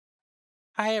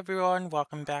Hi everyone,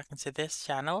 welcome back into this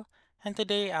channel, and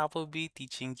today I will be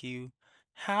teaching you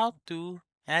how to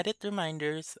edit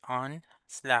reminders on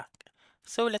Slack.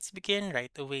 So let's begin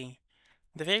right away.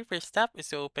 The very first step is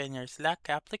to open your Slack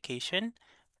application,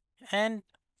 and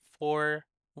for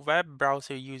web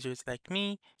browser users like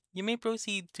me, you may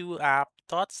proceed to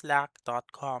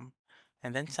app.slack.com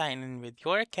and then sign in with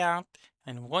your account.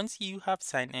 And once you have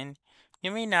signed in,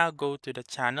 you may now go to the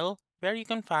channel where you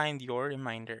can find your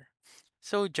reminder.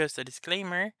 So just a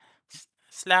disclaimer,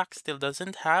 Slack still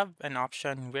doesn't have an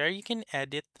option where you can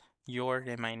edit your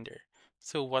reminder.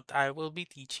 So what I will be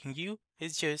teaching you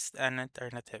is just an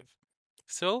alternative.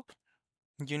 So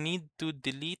you need to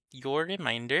delete your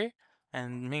reminder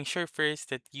and make sure first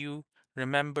that you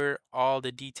remember all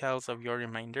the details of your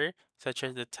reminder, such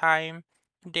as the time,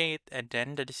 date, and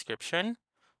then the description.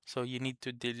 So you need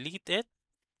to delete it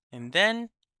and then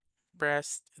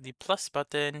press the plus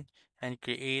button and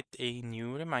create a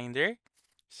new reminder.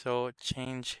 So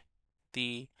change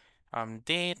the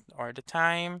date or the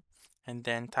time and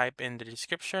then type in the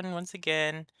description once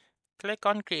again. Click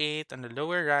on create on the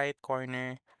lower right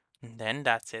corner and then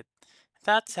that's it.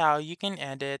 That's how you can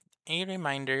edit a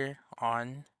reminder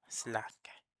on Slack.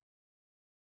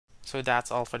 So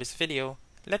that's all for this video.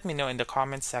 Let me know in the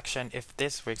comments section if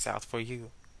this works out for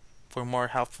you. For more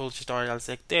helpful tutorials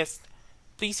like this,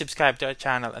 please subscribe to our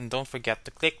channel and don't forget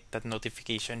to click that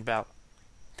notification bell.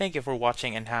 Thank you for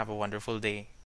watching and have a wonderful day.